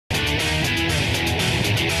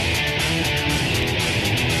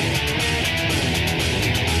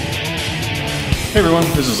Hey everyone,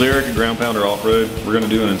 this is Eric at Ground Pounder Off-Road. We're going to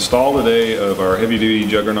do an install today of our heavy-duty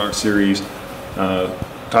Juggernaut series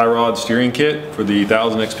tie rod steering kit for the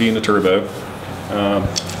 1000 XP and the turbo.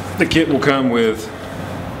 The kit will come with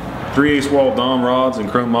 3/8 wall Dom rods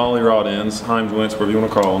and chrome moly rod ends, Heim joints, whatever you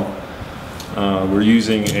want to call them. We're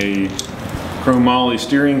using a chrome moly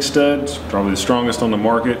steering stud, probably the strongest on the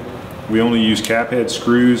market. We only use cap head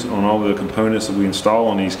screws on all the components that we install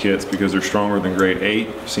on these kits because they're stronger than grade 8.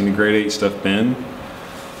 I've seen the grade 8 stuff bend.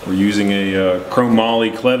 We're using a chrome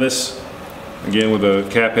moly clevis, again with a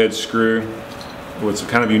cap head screw. What's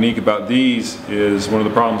kind of unique about these is one of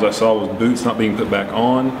the problems I saw was boots not being put back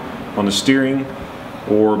on the steering,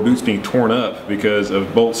 or boots being torn up because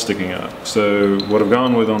of bolts sticking up. So what I've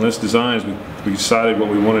gone with on this design is we decided what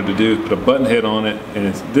we wanted to do is put a button head on it,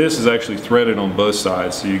 and this is actually threaded on both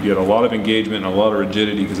sides, so you get a lot of engagement and a lot of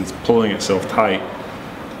rigidity because it's pulling itself tight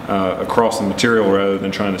across the material rather than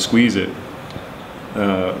trying to squeeze it.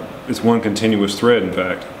 It's one continuous thread, in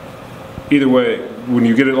fact. Either way, when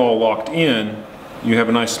you get it all locked in, you have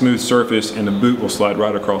a nice smooth surface and the boot will slide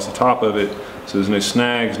right across the top of it. So there's no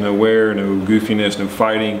snags, no wear, no goofiness, no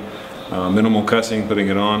fighting, minimal cussing putting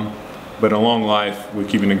it on. But a long life with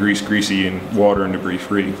keeping the grease greasy and water and debris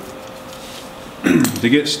free. To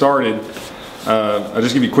get started, I'll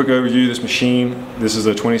just give you a quick overview of this machine. This is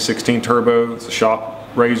a 2016 turbo. It's a shop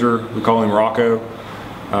razor. We call him Rocco.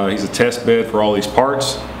 He's a test bed for all these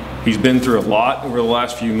parts. He's been through a lot over the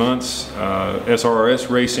last few months.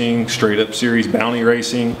 SRRS racing, straight up series bounty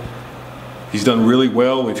racing. He's done really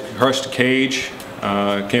well. We've crushed a cage.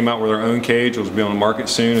 Came out with our own cage. It'll be on the market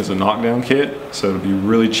soon as a knockdown kit. So it'll be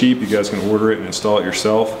really cheap. You guys can order it and install it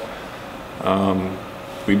yourself.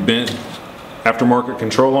 We bent aftermarket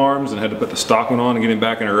control arms and had to put the stock one on and get him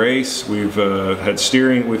back in a race. We've had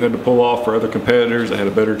steering we've had to pull off for other competitors that had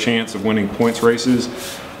a better chance of winning points races.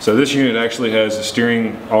 So this unit actually has the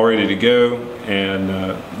steering all ready to go, and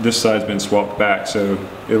this side's been swapped back, so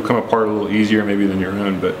it'll come apart a little easier maybe than your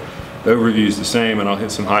own, but the overview is the same, and I'll hit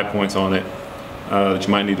some high points on it that you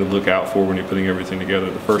might need to look out for when you're putting everything together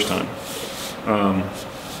the first time.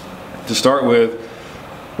 To start with,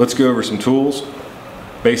 let's go over some tools.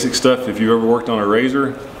 Basic stuff. If you've ever worked on a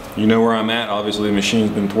razor, you know where I'm at. Obviously the machine's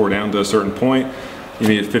been tore down to a certain point. You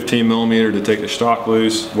need a 15mm to take the stock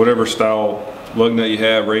loose, whatever style lug nut you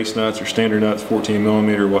have, race nuts or standard nuts,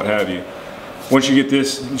 14mm, what have you. Once you get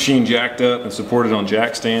this machine jacked up and supported on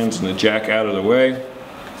jack stands and the jack out of the way,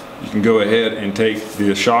 you can go ahead and take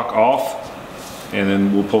the shock off, and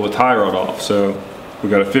then we'll pull the tie rod off. So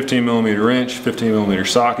we've got a 15mm wrench, 15mm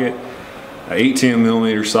socket, an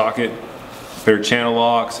 18mm socket, a pair of channel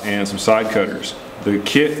locks, and some side cutters. The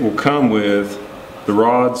kit will come with the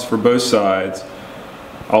rods for both sides,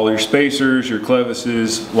 all your spacers, your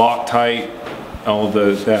clevises, Loctite, all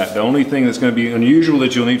of that. The only thing that's going to be unusual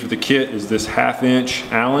that you'll need for the kit is this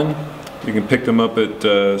 1/2" Allen. You can pick them up at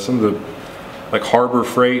some of the, like Harbor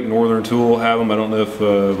Freight, Northern Tool have them. I don't know if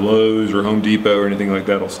Lowe's or Home Depot or anything like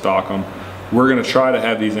that will stock them. We're going to try to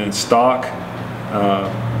have these in stock,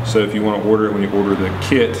 so if you want to order it when you order the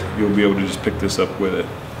kit, you'll be able to just pick this up with it.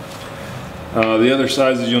 The other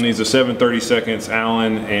sizes you'll need is a 7/32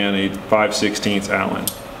 Allen and a 5/16 Allen.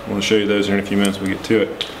 I want to show you those in a few minutes when we get to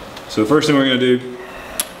it. So the first thing we're going to do,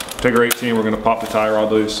 take our 18, we're going to pop the tie rod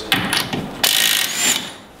loose.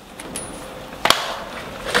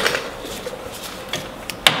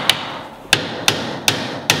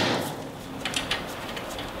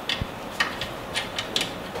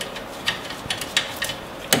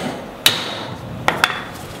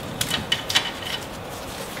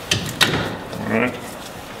 Alright.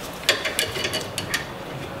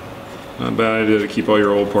 Not a bad idea to keep all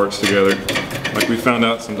your old parts together. Like we found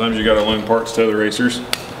out, sometimes you gotta loan parts to other racers,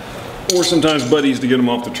 or sometimes buddies to get them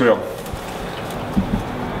off the trail.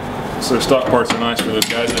 So stock parts are nice for those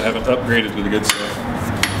guys that haven't upgraded to the good stuff.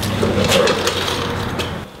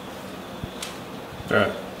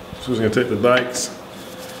 Alright, so we're gonna take the dikes,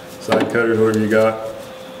 side cutters, whatever you got,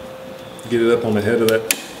 get it up on the head of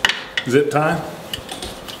that zip tie,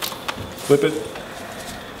 flip it,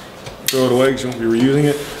 throw it away because you won't be reusing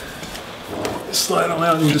it. Slide on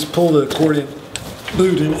out and you just pull the accordion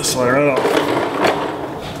boot in it, slide right off.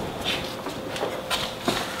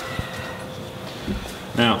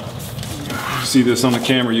 Now, see this on the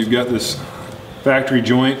camera, you've got this factory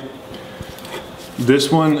joint. This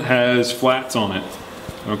one has flats on it.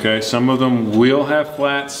 Okay, some of them will have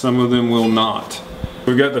flats, some of them will not.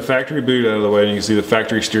 We've got the factory boot out of the way and you can see the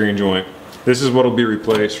factory steering joint. This is what will be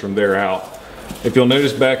replaced from there out. If you'll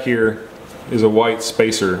notice back here is a white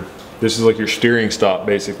spacer. This is like your steering stop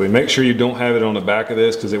basically. Make sure you don't have it on the back of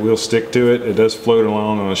this because it will stick to it. It does float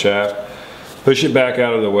along on the shaft. push it back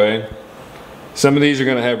out of the way. Some of these are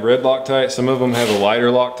going to have red Loctite, some of them have a lighter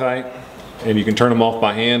Loctite, and you can turn them off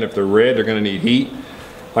by hand. If they're red, they're going to need heat.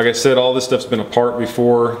 Like I said, all this stuff's been apart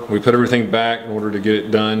before. We put everything back in order to get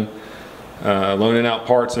it done. Loaning out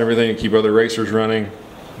parts and everything to keep other racers running.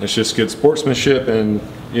 It's just good sportsmanship, and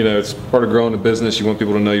you know, it's part of growing a business. You want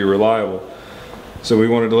people to know you're reliable. So we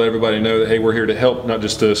wanted to let everybody know that, hey, we're here to help not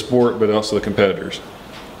just the sport, but also the competitors.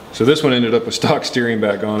 So this one ended up with stock steering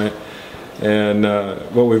back on it. And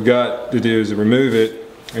what we've got to do is remove it.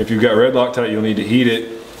 If you've got red Loctite, you'll need to heat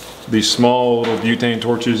it. These small little butane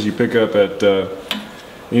torches you pick up at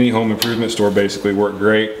any home improvement store basically work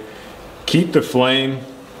great. Keep the flame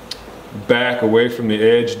back away from the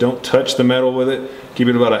edge. Don't touch the metal with it. Keep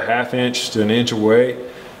it about a ½ inch to an inch away.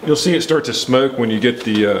 You'll see it start to smoke when you get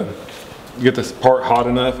the part hot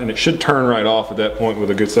enough, and it should turn right off at that point with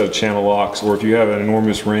a good set of channel locks, or if you have an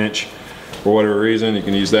enormous wrench for whatever reason, you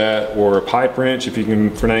can use that, or a pipe wrench if you can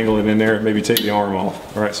finagle it in there, maybe take the arm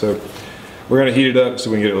off. All right, so we're gonna heat it up so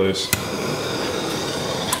we can get it loose.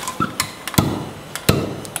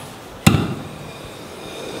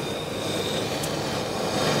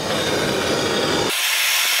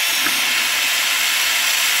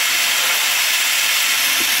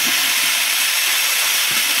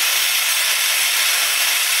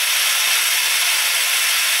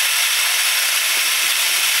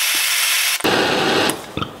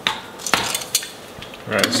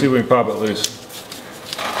 All right, let's see if we can pop it loose.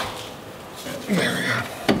 There we go.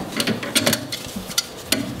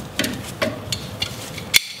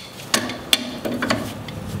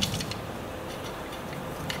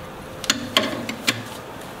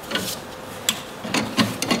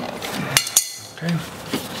 Okay.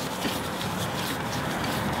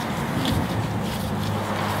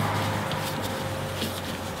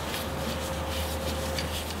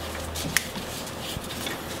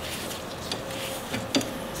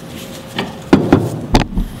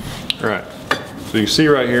 All right, so you can see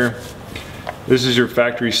right here, this is your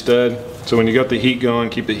factory stud. So when you got the heat going,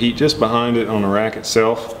 keep the heat just behind it on the rack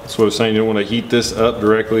itself. That's what I was saying, you don't want to heat this up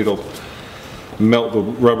directly. It'll melt the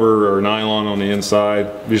rubber or nylon on the inside.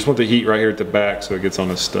 You just want the heat right here at the back so it gets on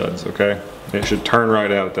the studs, okay? And it should turn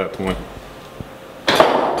right out at that point.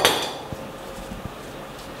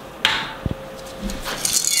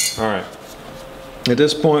 All right, at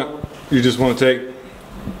this point, you just want to take,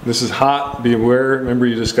 this is hot, be aware, remember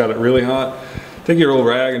you just got it really hot. Take your old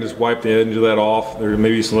rag and just wipe the edge of that off. There may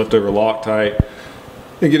be some leftover Loctite,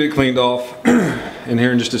 and get it cleaned off. And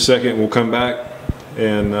here in just a second we'll come back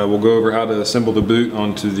and we'll go over how to assemble the boot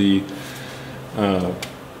onto the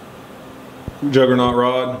Juggernaut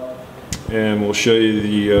rod, and we'll show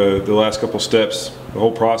you the last couple steps. The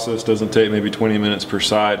whole process doesn't take maybe 20 minutes per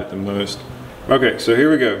side at the most. Okay, so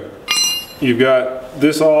here we go. You've got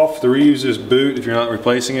this off. To reuse this boot, if you're not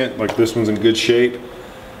replacing it, like this one's in good shape,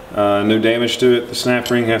 no damage to it. The snap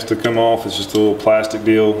ring has to come off. It's just a little plastic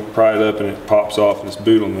deal. Pry it up and it pops off and this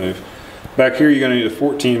boot will move. Back here you're going to need a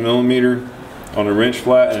 14 millimeter on a wrench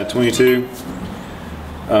flat and a 22.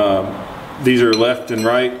 These are left and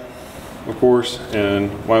right, of course, and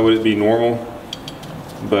why would it be normal?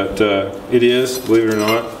 But it is, believe it or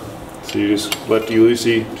not. So you just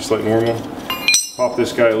lefty-loosey, just like normal. Pop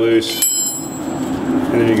this guy loose,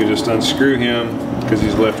 and then you can just unscrew him because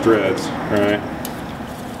he's left threads, right?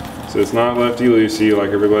 So it's not lefty-loosey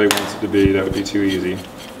like everybody wants it to be. That would be too easy.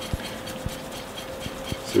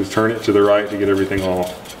 So turn it to the right to get everything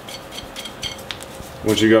off.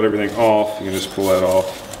 Once you got everything off, you can just pull that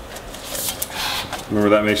off. Remember,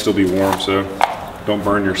 that may still be warm, so don't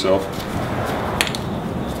burn yourself.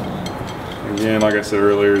 Again, like I said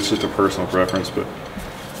earlier, it's just a personal preference, but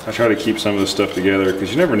I try to keep some of this stuff together because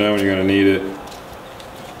you never know when you're going to need it.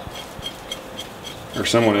 Or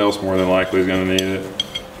someone else more than likely is going to need it.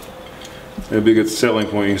 It'll be a good selling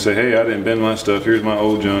point. You can say, hey, I didn't bend my stuff. Here's my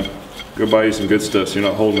old junk. Go buy you some good stuff so you're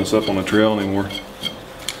not holding us up on the trail anymore.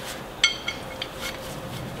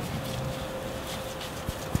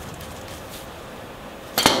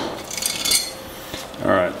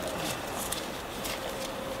 Alright.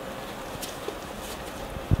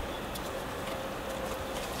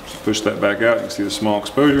 Push that back out. You can see the small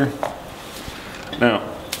exposure. Now,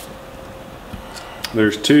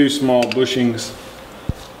 there's two small bushings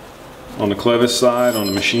on the clevis side, on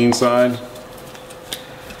the machine side.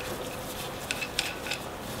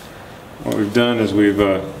 What we've done is we've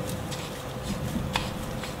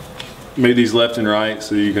made these left and right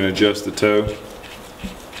so you can adjust the toe.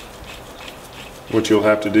 What you'll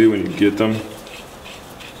have to do when you get them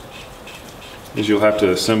is you'll have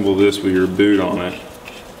to assemble this with your boot on it.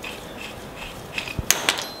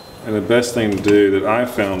 And the best thing to do that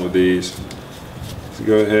I've found with these to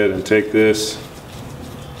go ahead and take this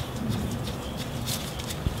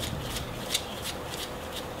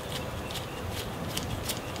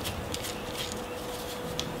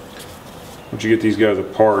once you get these guys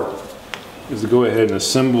apart is to go ahead and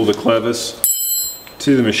assemble the clevis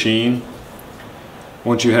to the machine.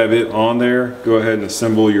 Once you have it on there, go ahead and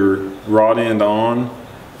assemble your rod end on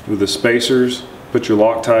with the spacers, put your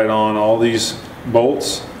Loctite on all these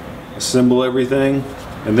bolts, assemble everything,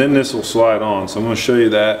 and then this will slide on. So I'm going to show you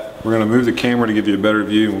that. We're going to move the camera to give you a better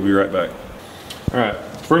view, and we'll be right back. All right,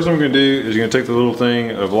 first thing I'm going to do is you're going to take the little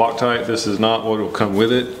thing of Loctite. This is not what will come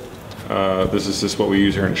with it. This is just what we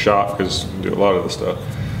use here in the shop because we do a lot of this stuff.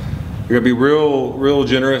 You're going to be real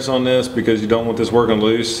generous on this because you don't want this working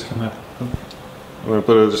loose. I'm going to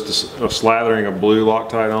put just a slathering of blue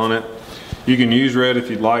Loctite on it. You can use red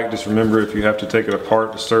if you'd like. Just remember, if you have to take it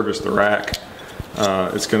apart to service the rack,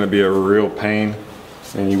 it's going to be a real pain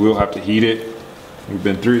and you will have to heat it. We've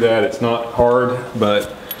been through that. It's not hard,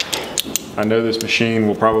 but I know this machine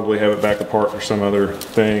will probably have it back apart for some other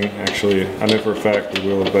thing. Actually, I know for a fact it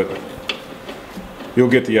will, but you'll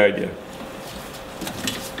get the idea.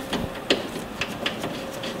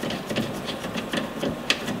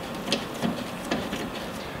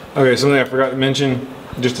 Okay, something I forgot to mention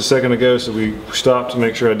just a second ago, so we stopped to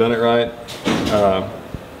make sure I'd done it right,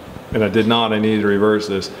 and I did not. I needed to reverse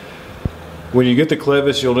this. When you get the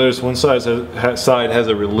clevis, you'll notice one side has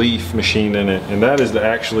a relief machine in it, and that is to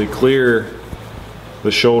actually clear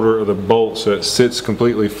the shoulder of the bolt so it sits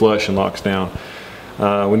completely flush and locks down.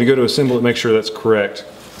 When you go to assemble it, make sure that's correct.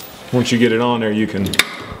 Once you get it on there, you can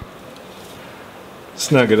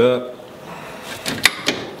snug it up.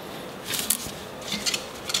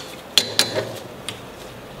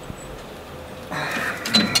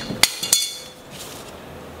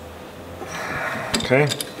 Okay.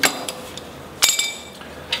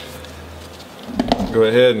 Go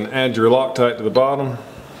ahead and add your Loctite to the bottom.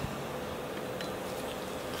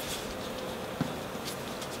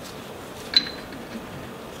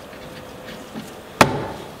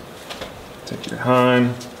 Take your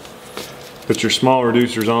Heim, put your small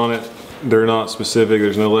reducers on it. They're not specific,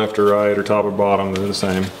 there's no left or right or top or bottom, they're the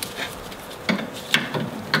same.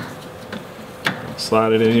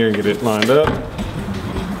 Slide it in here and get it lined up.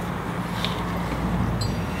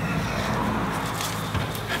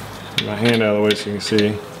 Get my hand out of the way so you can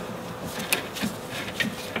see.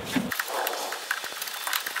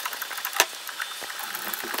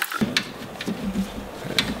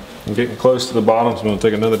 I'm getting close to the bottom, so I'm going to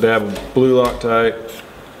take another dab of blue Loctite.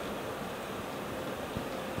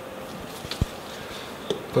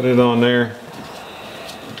 Put it on there.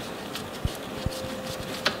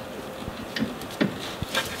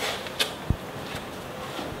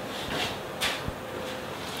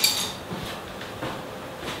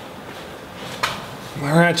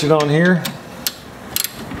 My ratchet on here.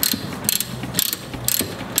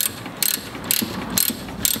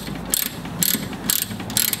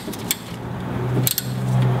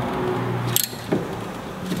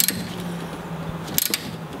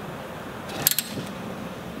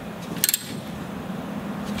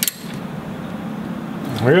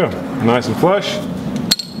 There we go, nice and flush.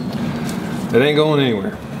 It ain't going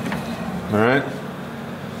anywhere. All right.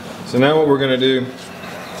 So now what we're gonna do,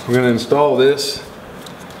 we're gonna install this.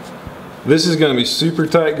 This is gonna be super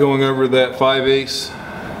tight going over that 5/8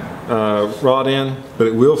 rod end, but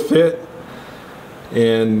it will fit.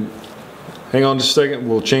 And hang on just a second,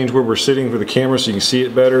 we'll change where we're sitting for the camera so you can see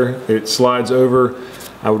it better. It slides over.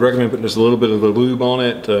 I would recommend putting just a little bit of the lube on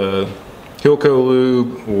it. Hilco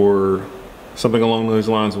lube or something along those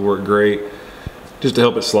lines will work great, just to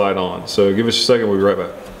help it slide on. So give us a second, we'll be right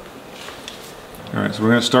back. All right, so we're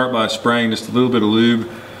gonna start by spraying just a little bit of lube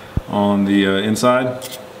on the inside.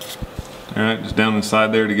 All right, just down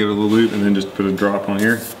inside there to give it a little lube, and then just put a drop on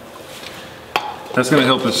here. That's gonna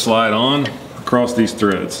help us slide on across these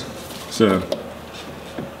threads. So,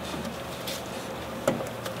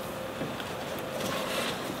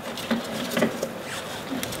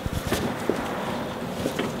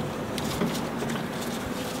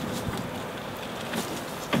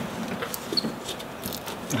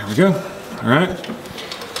 there we go. All right,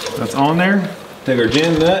 that's on there. Take our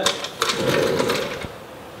gin nut.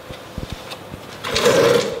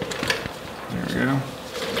 There we go.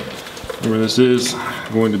 Where this is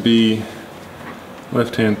going to be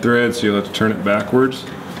left-hand thread, so you'll have to turn it backwards.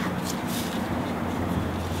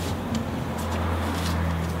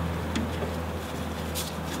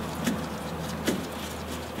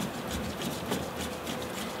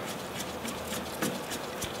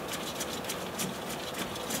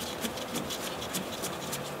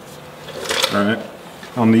 All right,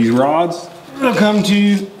 on these rods, it'll come to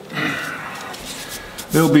you.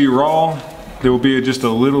 They'll be raw. There will be just a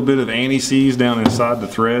little bit of anti-seize down inside the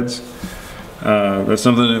threads. That's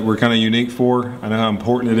something that we're kind of unique for. I know how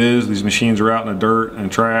important it is. These machines are out in the dirt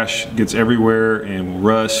and trash, gets everywhere and will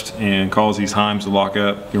rust and cause these heims to lock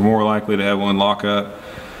up. You're more likely to have one lock up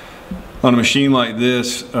on a machine like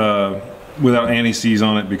this without anti-seize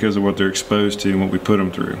on it because of what they're exposed to and what we put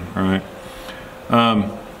them through. All right.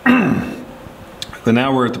 But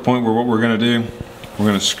now we're at the point where what we're going to do, we're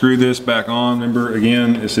going to screw this back on. Remember,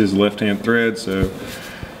 again, this is left-hand thread, so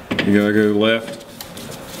you got to go left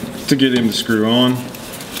to get him to screw on.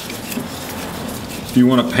 If you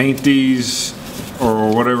want to paint these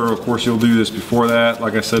or whatever, of course you'll do this before that.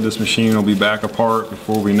 Like I said, this machine will be back apart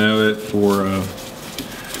before we know it for a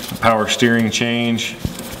power steering change.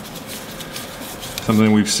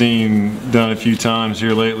 Something we've seen done a few times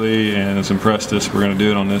here lately and it's impressed us. We're going to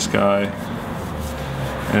do it on this guy.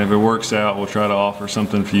 And if it works out, we'll try to offer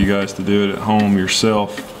something for you guys to do it at home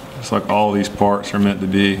yourself. It's like all these parts are meant to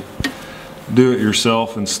be. Do it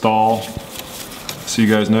yourself, install, so you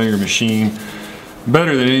guys know your machine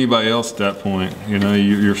better than anybody else at that point. You know,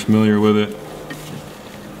 you're familiar with it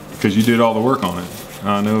because you did all the work on it.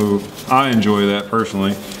 I know I enjoy that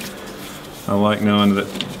personally. I like knowing that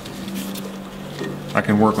I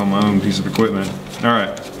can work on my own piece of equipment. All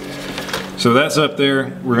right, so that's up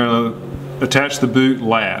there. We're gonna attach the boot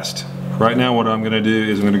last. Right now what I'm gonna do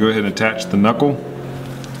is I'm gonna go ahead and attach the knuckle.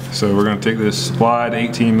 So we're going to take this slide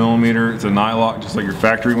 18mm, it's a nylock just like your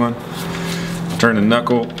factory one. Turn the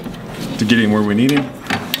knuckle to get him where we need him.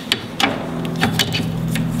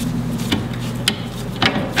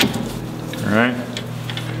 Alright.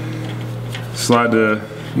 Slide the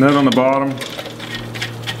nut on the bottom.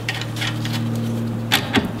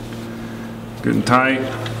 Good and tight.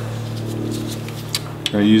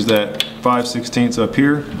 I'm going to use that 5/16 up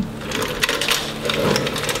here.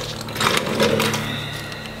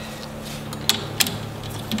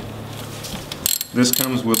 This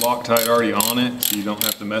comes with Loctite already on it, so you don't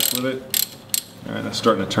have to mess with it. All right, that's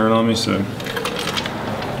starting to turn on me, so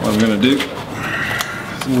what I'm gonna do is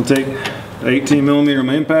I'm gonna take the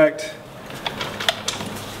 18mm impact.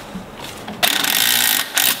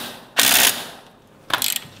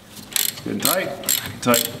 Good and tight.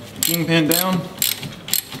 Tight kingpin down.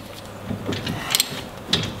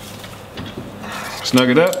 Snug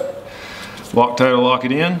it up. Loctite will lock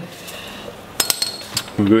it in.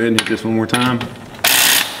 We'll go ahead and hit this one more time.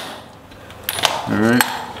 Alright,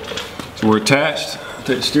 so we're attached. I'll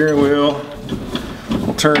take the steering wheel.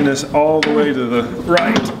 We'll turn this all the way to the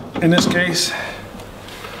right in this case.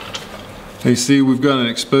 You see we've got an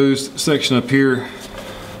exposed section up here.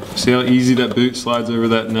 See how easy that boot slides over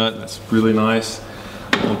that nut? That's really nice.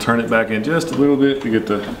 We'll turn it back in just a little bit to get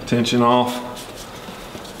the tension off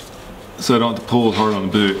so I don't have to pull as hard on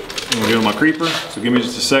the boot. We'll get on my creeper, so give me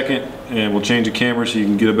just a second and we'll change the camera so you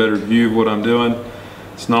can get a better view of what I'm doing.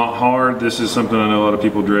 It's not hard. This is something I know a lot of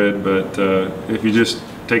people dread, but if you just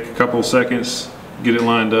take a couple seconds, get it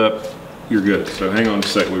lined up, you're good. So hang on a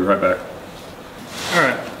second, we'll be right back. All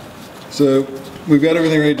right, so we've got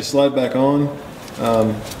everything ready to slide back on.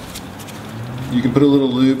 You can put a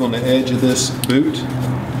little lube on the edge of this boot.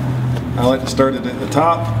 I like to start it at the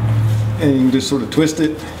top and you can just sort of twist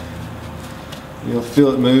it. You'll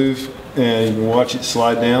feel it move and you can watch it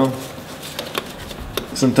slide down.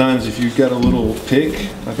 Sometimes if you've got a little pick,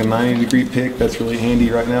 like a 90-degree pick, that's really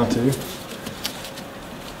handy right now too.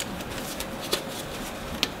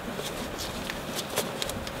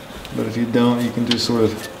 But if you don't, you can just sort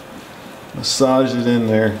of massage it in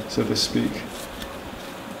there, so to speak.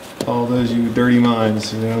 All those you dirty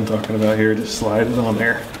minds, you know what I'm talking about here, just slide it on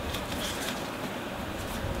there.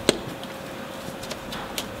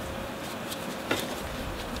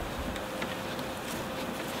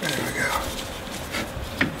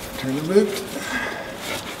 Turn the boot.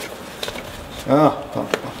 Ah,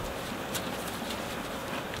 pop.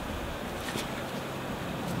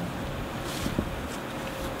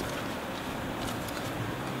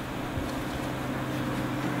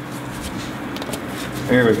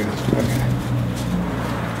 There we go. Okay.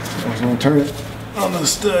 I'm just going to turn it on the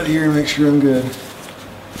stud here and make sure I'm good.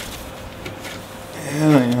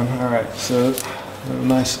 And I am. Alright, so a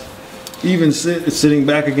nice even sit. It's sitting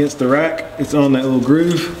back against the rack. It's on that little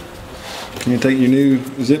groove. You take your new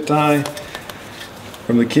zip tie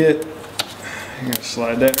from the kit. You're going to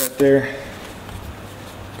slide that right there.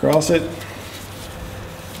 Cross it.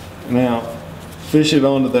 Now, fish it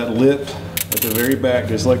onto that lip at the very back,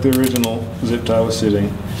 just like the original zip tie was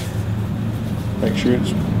sitting. Make sure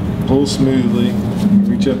it's pulled smoothly.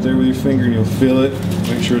 Reach up there with your finger and you'll feel it.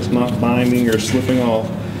 Make sure it's not binding or slipping off.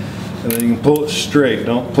 and then you can pull it straight.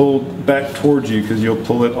 Don't pull back towards you because you'll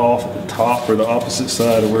pull it off at the top or the opposite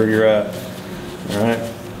side of where you're at. All right.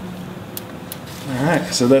 All right,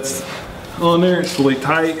 so that's on there. It's fully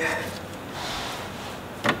tight.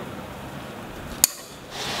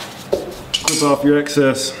 Clip off your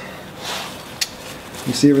excess.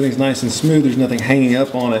 You see everything's nice and smooth. There's nothing hanging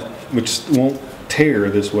up on it, which won't tear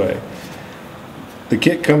this way. The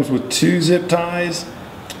kit comes with 2 zip ties.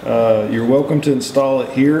 You're welcome to install it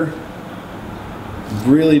here.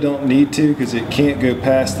 Really don't need to because it can't go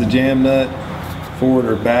past the jam nut, forward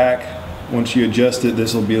or back. Once you adjust it,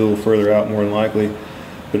 this will be a little further out more than likely,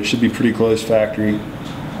 but it should be pretty close factory.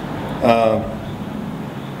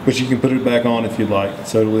 But you can put it back on if you'd like.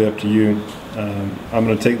 It's totally up to you. I'm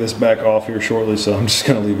going to take this back off here shortly, so I'm just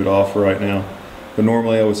going to leave it off for right now. But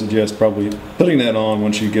normally I would suggest probably putting that on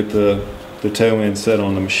once you get the toe end set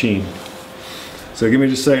on the machine. So give me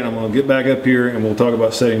just a second, I'm going to get back up here and we'll talk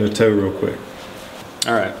about setting the toe real quick.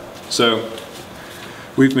 Alright, so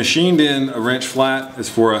we've machined in a wrench flat. It's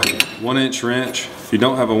for a 1-inch wrench. If you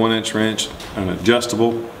don't have a 1-inch wrench, an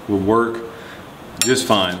adjustable will work just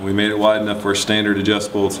fine. We made it wide enough for a standard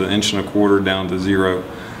adjustable. It's 1.25 inches down to 0.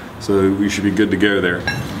 So we should be good to go there.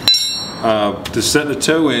 To set the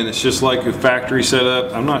toe in, it's just like a factory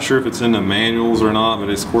setup. I'm not sure if it's in the manuals or not, but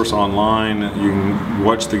it's of course online. You can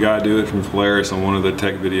watch the guy do it from Polaris on one of the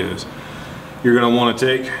tech videos. You're going to want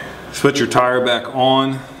to put your tire back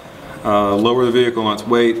on, lower the vehicle on its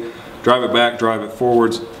weight, drive it back, drive it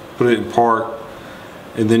forwards, put it in park,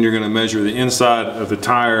 and then you're going to measure the inside of the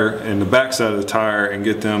tire and the back side of the tire and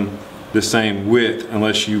get them the same width,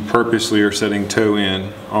 unless you purposely are setting toe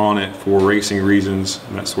in on it for racing reasons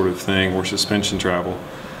and that sort of thing, or suspension travel.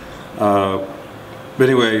 But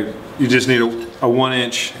anyway, you just need a 1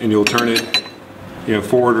 inch, and you'll turn it,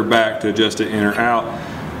 forward or back to adjust it in or out.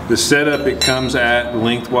 The setup it comes at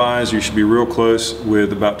lengthwise, you should be real close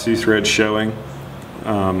with about 2 threads showing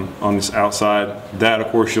on this outside. That, of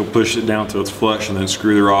course, you'll push it down till it's flush and then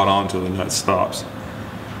screw the rod on till the nut stops.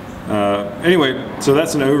 Anyway, so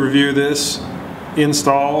that's an overview of this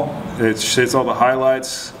install. It's all the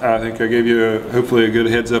highlights. I think I gave you hopefully a good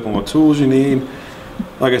heads up on what tools you need.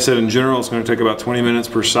 Like I said, in general, it's going to take about 20 minutes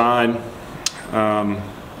per side.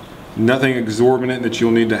 Nothing exorbitant that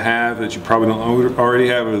you'll need to have that you probably don't already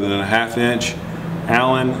have, other than a 1/2 inch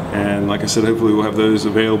Allen. And like I said, hopefully we'll have those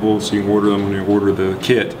available so you can order them when you order the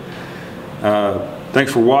kit.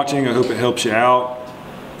 Thanks for watching. I hope it helps you out.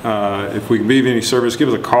 If we can be of any service, give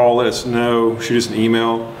us a call, let us know, shoot us an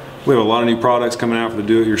email. We have a lot of new products coming out for the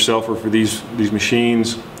do-it-yourselfer for these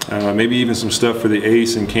machines. Maybe even some stuff for the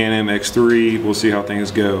Ace and Can-Am X3. We'll see how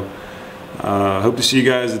things go. Hope to see you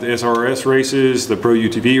guys at the SRS races, the Pro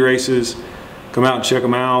UTV races. Come out and check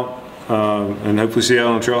them out, and hopefully see you out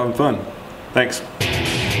on the trail having fun. Thanks.